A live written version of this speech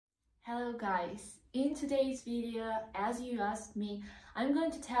Hello guys, in today's video, as you asked me, I'm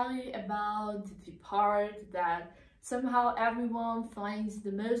going to tell you about the part that somehow everyone finds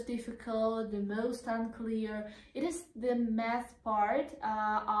the most difficult, the most unclear. It is the math part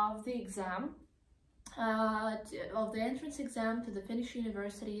of the exam, of the entrance exam to the Finnish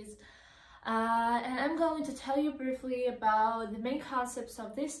Universities. And I'm going to tell you briefly about the main concepts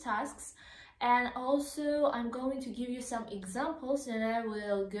of these tasks. And also I'm going to give you some examples and I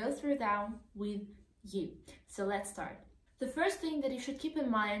will go through them with you. So let's start. The first thing that you should keep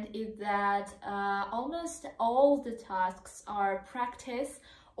in mind is that almost all the tasks are practice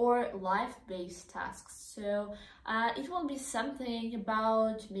or life-based tasks. So it will be something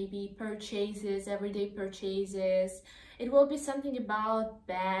about maybe purchases, everyday purchases. It will be something about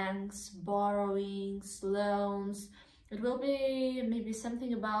banks, borrowings, loans. It will be maybe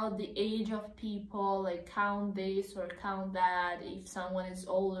something about the age of people, like count this or count that, if someone is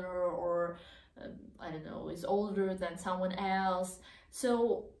older or, I don't know, is older than someone else.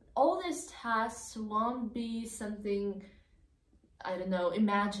 So all these tasks won't be something, I don't know,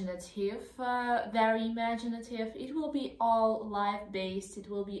 imaginative, very imaginative. It will be all life-based, it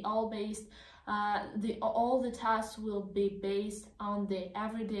will be all based, all the tasks will be based on the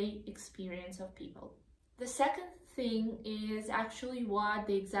everyday experience of people. The second thing is actually what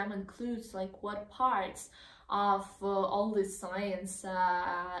the exam includes, like what parts of all this science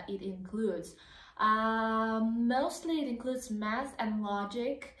it includes. Mostly it includes math and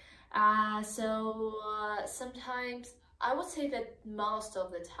logic, sometimes I would say that most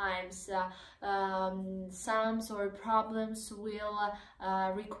of the times sums or problems will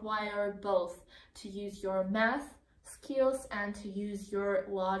require both to use your math skills and to use your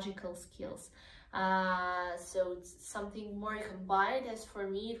logical skills. So it's something more combined. As for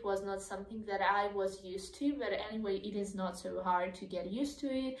me, it was not something that I was used to, but anyway, it is not so hard to get used to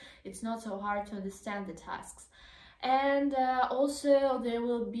it. It's not so hard to understand the tasks. And also there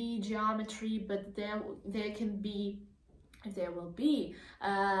will be geometry, but there can be, if there will be,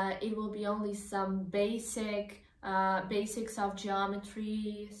 it will be only some basics of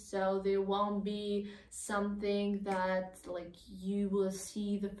geometry, so there won't be something that like you will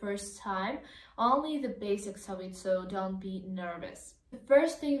see the first time, only the basics of it, so don't be nervous. The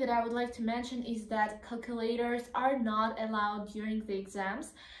first thing that I would like to mention is that calculators are not allowed during the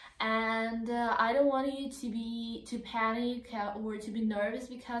exams, and I don't want you to panic or to be nervous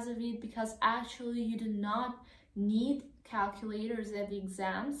because of it, because actually you do not need calculators at the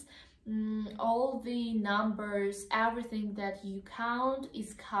exams. All the numbers, everything that you count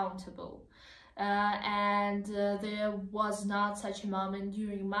is countable. There was not such a moment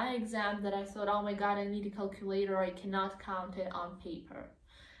during my exam that I thought, oh my god, I need a calculator, I cannot count it on paper.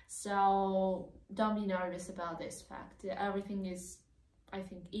 So don't be nervous about this fact. Everything is, I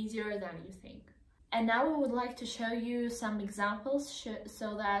think, easier than you think. And now I would like to show you some examples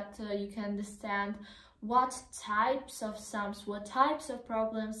so that you can understand what types of sums, what types of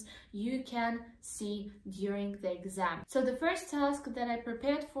problems you can see during the exam. So the first task that I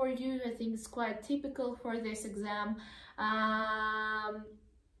prepared for you, I think is quite typical for this exam,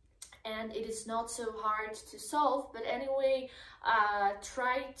 and it is not so hard to solve, but anyway,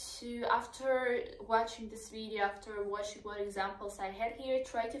 try to, after watching this video, after watching what examples I had here,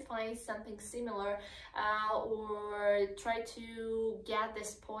 try to find something similar, or try to get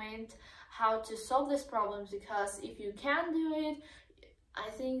this point how to solve these problems, because if you can do it, I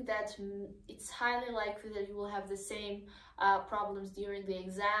think that it's highly likely that you will have the same problems during the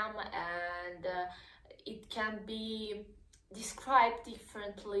exam, and it can be described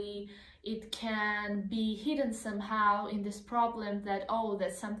differently. It can be hidden somehow in this problem that, oh,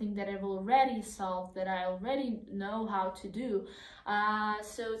 that's something that I've already solved, that I already know how to do.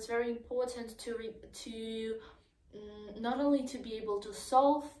 So it's very important to not only to be able to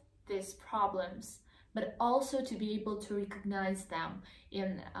solve these problems, but also to be able to recognize them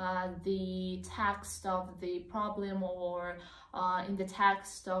in the text of the problem, or in the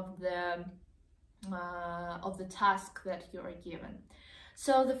text of the task that you are given.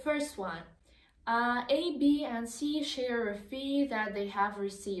 So the first one, A, B, and C share a fee that they have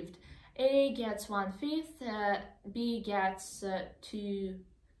received. A gets 1/5, B gets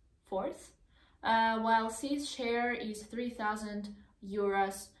 2/4, while C's share is 3,000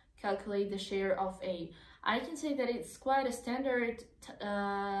 euros. Calculate the share of A. I can say that it's quite a standard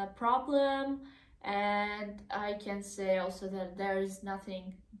problem, and I can say also that there is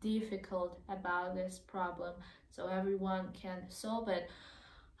nothing difficult about this problem, so everyone can solve it.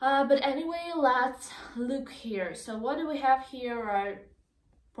 But anyway, let's look here. So what do we have here are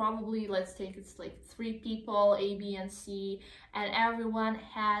probably, let's take it's like 3 people, A, B, and C, and everyone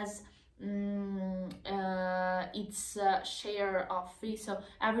has its share of fee. So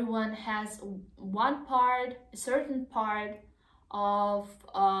everyone has one part, a certain part of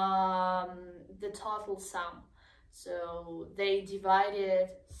the total sum. So they divided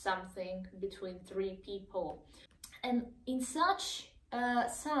something between three people. And in such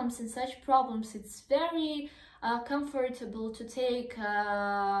sums, in such problems, it's very comfortable to take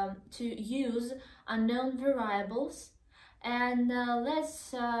to use unknown variables. And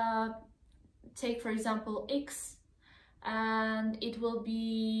let's take, for example, x, and it will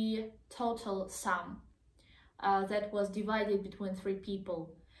be total sum that was divided between three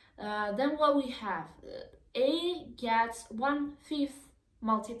people. Then what we have, a gets 1/5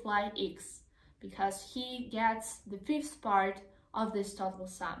 multiplied x, because he gets the fifth part of this total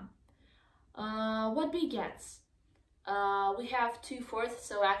sum. What b gets? We have 2/4,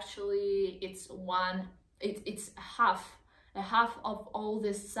 so actually it's it's a half of all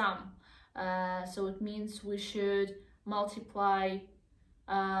this sum. So it means we should multiply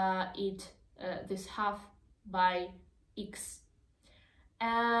this half by x.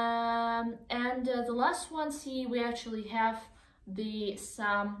 And the last one, see, we actually have the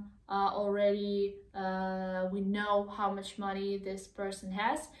sum already. We know how much money this person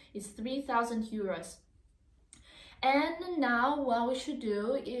has. It's 3,000 euros. And now what we should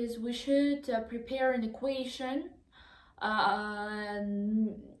do is we should prepare an equation.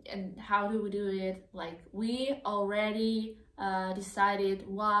 And how do we do it? Like, we already decided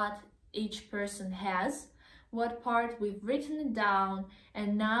what each person has, what part we've written it down,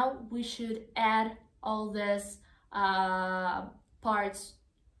 and now we should add all these parts,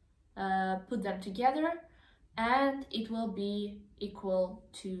 put them together, and it will be equal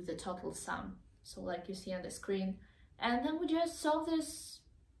to the total sum. So like you see on the screen, and then we just solve this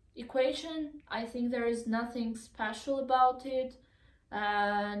equation. I think there is nothing special about it,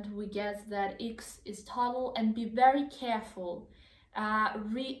 and we get that x is total. And be very careful,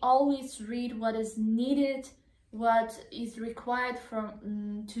 always read what is needed, what is required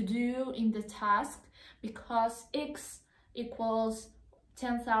from to do in the task, because x equals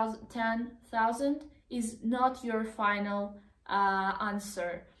 10,000 is not your final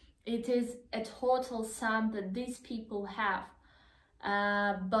answer. It is a total sum that these people have.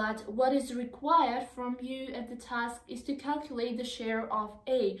 But what is required from you at the task is to calculate the share of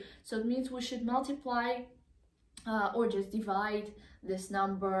A. So it means we should multiply or just divide this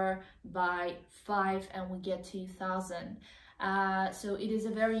number by 5, and we get 2,000. So it is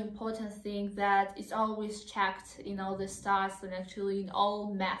a very important thing that is always checked in all these tasks, and actually in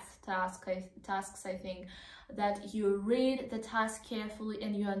all math tasks, I think, that you read the task carefully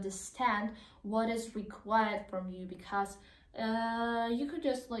and you understand what is required from you, because you could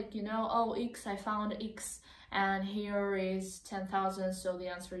just, like, you know, oh, x, I found x, and here is 10,000, so the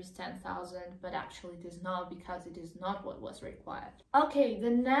answer is 10,000, but actually it is not, because it is not what was required. Okay, the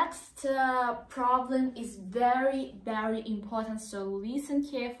next problem is very, very important, so listen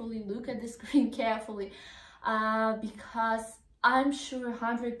carefully, look at the screen carefully, because I'm sure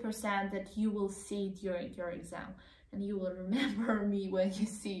 100% that you will see it during your exam, and you will remember me when you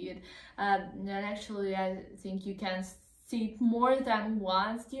see it. And actually, I think you can see it more than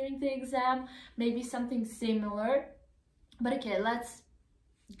once during the exam, maybe something similar. But okay, let's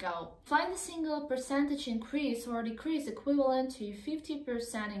go. Find a single percentage increase or decrease equivalent to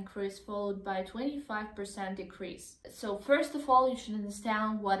 50% increase followed by 25% decrease. So first of all, you should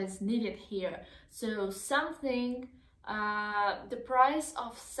understand what is needed here. So something, the price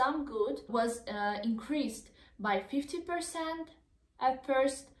of some good was increased by 50% at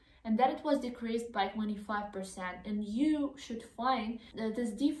first, and then it was decreased by 25%, and you should find this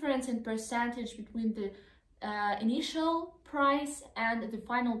difference in percentage between the initial price and the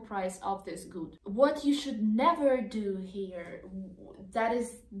final price of this good. What you should never do here, that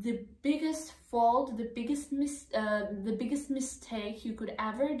is the biggest fault, the biggest mistake you could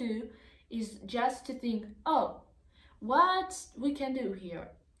ever do, is just to think, oh, what we can do here?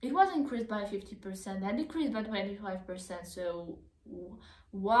 It was increased by 50% and decreased by 25%, so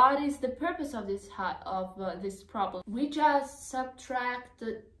what is the purpose of this problem? We just subtract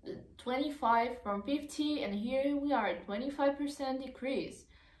the 25 from 50, and here we are at 25% decrease.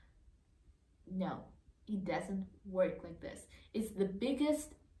 No, it doesn't work like this. It's the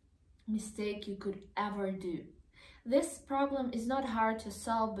biggest mistake you could ever do. This problem is not hard to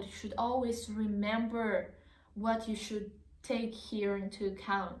solve, but you should always remember what you should take here into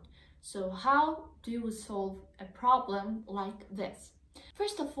account. So how do we solve a problem like this?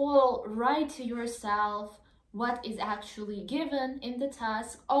 First of all, write to yourself what is actually given in the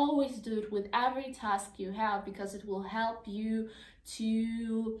task. Always do it with every task you have, because it will help you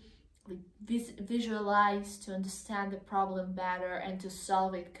to visualize, to understand the problem better and to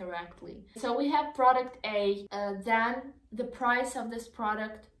solve it correctly. So we have product A, then the price of this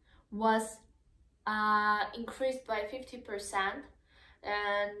product was increased by 50%,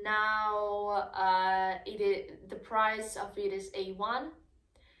 and now the price of it is A1,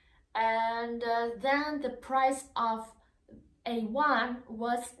 and then the price of A1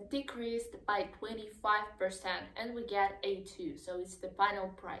 was decreased by 25% and we get A2, so it's the final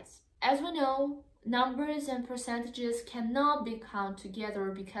price. As we know, numbers and percentages cannot be counted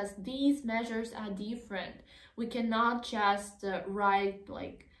together because these measures are different. We cannot just write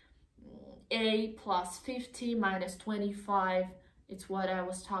like A plus 50 minus 25. It's what I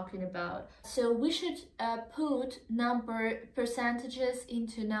was talking about. So we should put percentages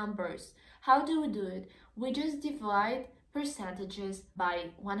into numbers. How do we do it? We just divide percentages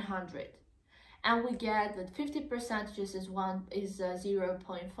by 100. And we get that 50 percentages is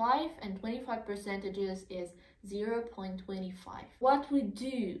 0.5 and 25 percentages is 0.25. What we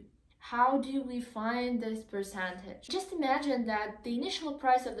do, how do we find this percentage? Just imagine that the initial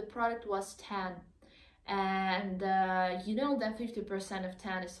price of the product was 10, and you know that 50% of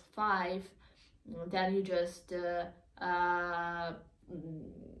 10 is 5. Then you just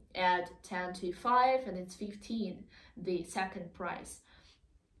add 10 to 5 and it's 15, the second price.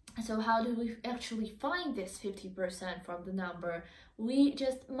 So how do we actually find this 50% from the number? We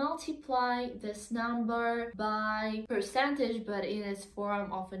just multiply this number by percentage, but in its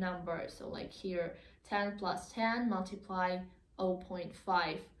form of a number. So like here, 10 plus 10 multiply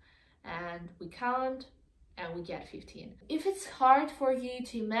 0.5, and we count and we get 15. If it's hard for you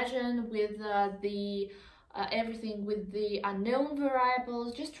to imagine with everything with the unknown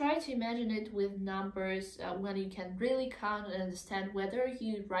variables, just try to imagine it with numbers when you can really count and understand whether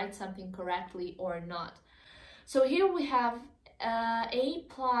you write something correctly or not. So here we have A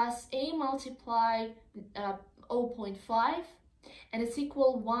plus A multiply 0.5 and it's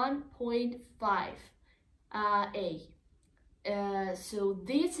equal 1.5 A. So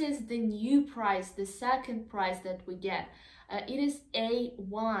this is the new price, the second price that we get. It is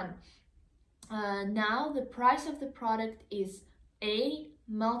A1. Now the price of the product is A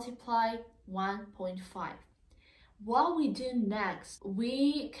multiply 1.5. What we do next,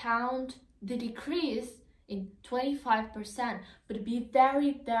 we count the decrease in 25%, but be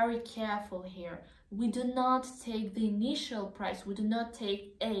very, very careful here. We do not take the initial price, we do not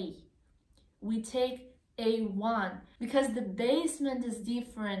take A. We take A1 because the basement is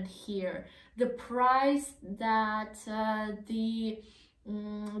different here. The price that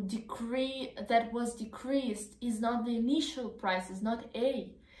was decreased is not the initial price, is not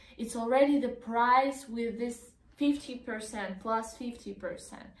A. It's already the price with this 50% plus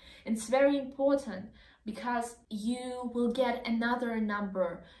 50%. And it's very important because you will get another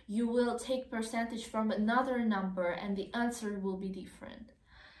number. You will take percentage from another number and the answer will be different.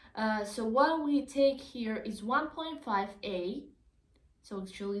 So what we take here is 1.5A, so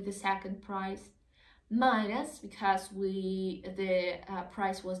actually the second price, minus, because the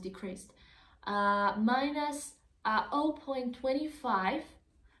price was decreased, minus 0.25,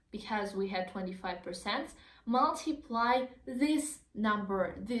 because we had 25%, multiply this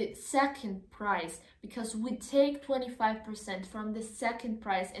number, the second price, because we take 25% from the second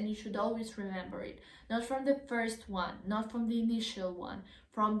price, and you should always remember it, not from the first one, not from the initial one,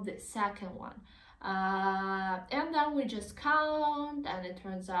 from the second one. And then we just count, and it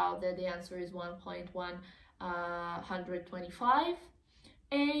turns out that the answer is 1.125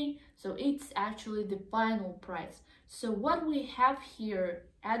 A, so it's actually the final price. So what we have here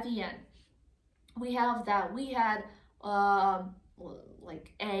at the end, we have that we had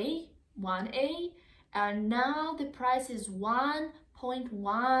like A, 1A, and now the price is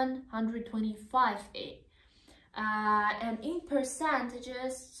 1.125A. And in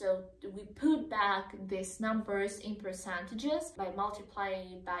percentages, so we put back these numbers in percentages by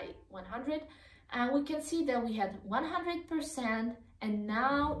multiplying it by 100, and we can see that we had 100% and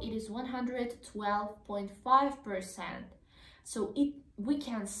now it is 112.5%. So we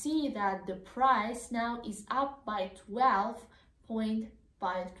can see that the price now is up by 12.5%.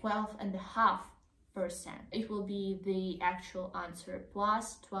 It will be the actual answer,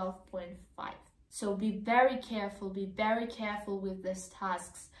 plus 12.5. So be very careful with these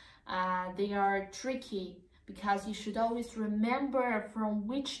tasks. They are tricky because you should always remember from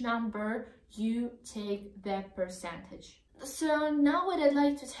which number you take the percentage. So now what I'd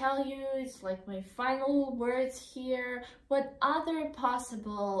like to tell you is like my final words here. What other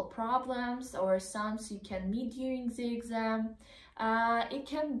possible problems or sums you can meet during the exam? It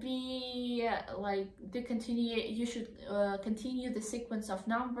can be like you should continue the sequence of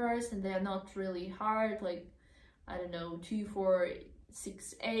numbers, and they're not really hard, like I don't know, 2, 4,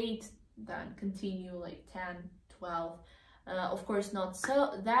 6, 8, then continue like 10, 12. Of course not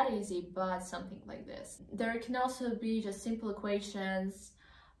so that easy, but something like this. There can also be just simple equations.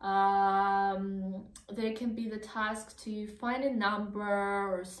 There can be the task to find a number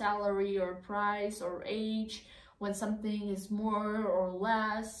or salary or price or age when something is more or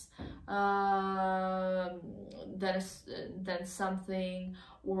less than something,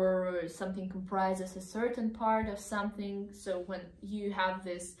 or something comprises a certain part of something. So when you have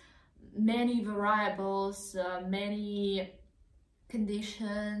this many variables, many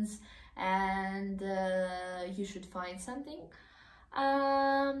conditions, and you should find something.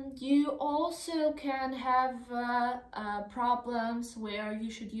 You also can have problems where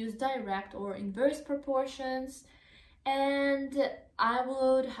you should use direct or inverse proportions, and I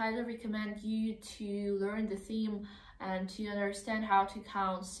would highly recommend you to learn the theme and to understand how to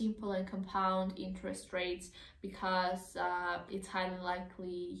count simple and compound interest rates, because it's highly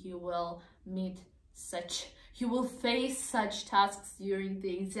likely you will face such tasks during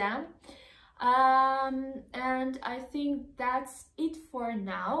the exam. And I think that's it for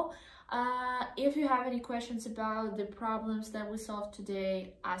now. If you have any questions about the problems that we solved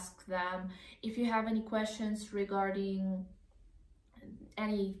today, ask them. If you have any questions regarding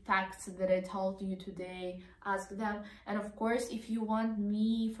any facts that I told you today, ask them. And of course, if you want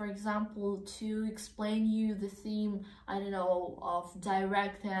me, for example, to explain you the theme, I don't know, of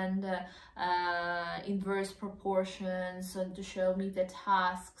direct and inverse proportions, and to show me the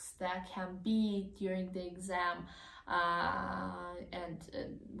tasks that can be during the exam, and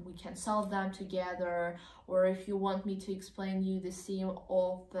we can solve them together. Or if you want me to explain you the theme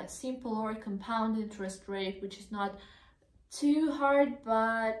of the simple or compound interest rate, which is not too hard,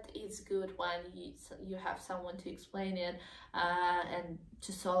 but it's good when you have someone to explain it and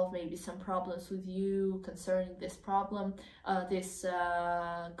to solve maybe some problems with you concerning this problem, this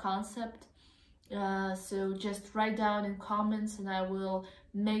concept. So just write down in comments, and I will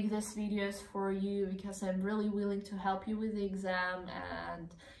make these videos for you, because I'm really willing to help you with the exam,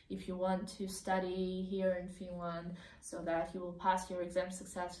 and if you want to study here in Finland so that you will pass your exam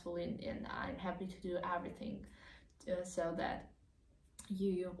successfully, and I'm happy to do everything so that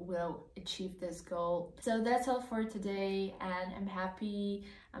you will achieve this goal. So that's all for today, and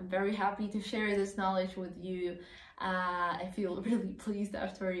I'm very happy to share this knowledge with you. I feel really pleased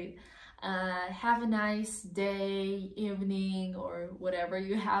after it. Have a nice day, evening, or whatever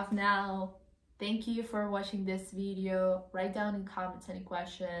you have now. Thank you for watching this video. Write down in comments any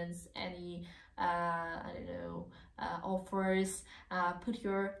questions, any I don't know, offers. Put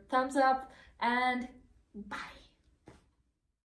your thumbs up, and bye.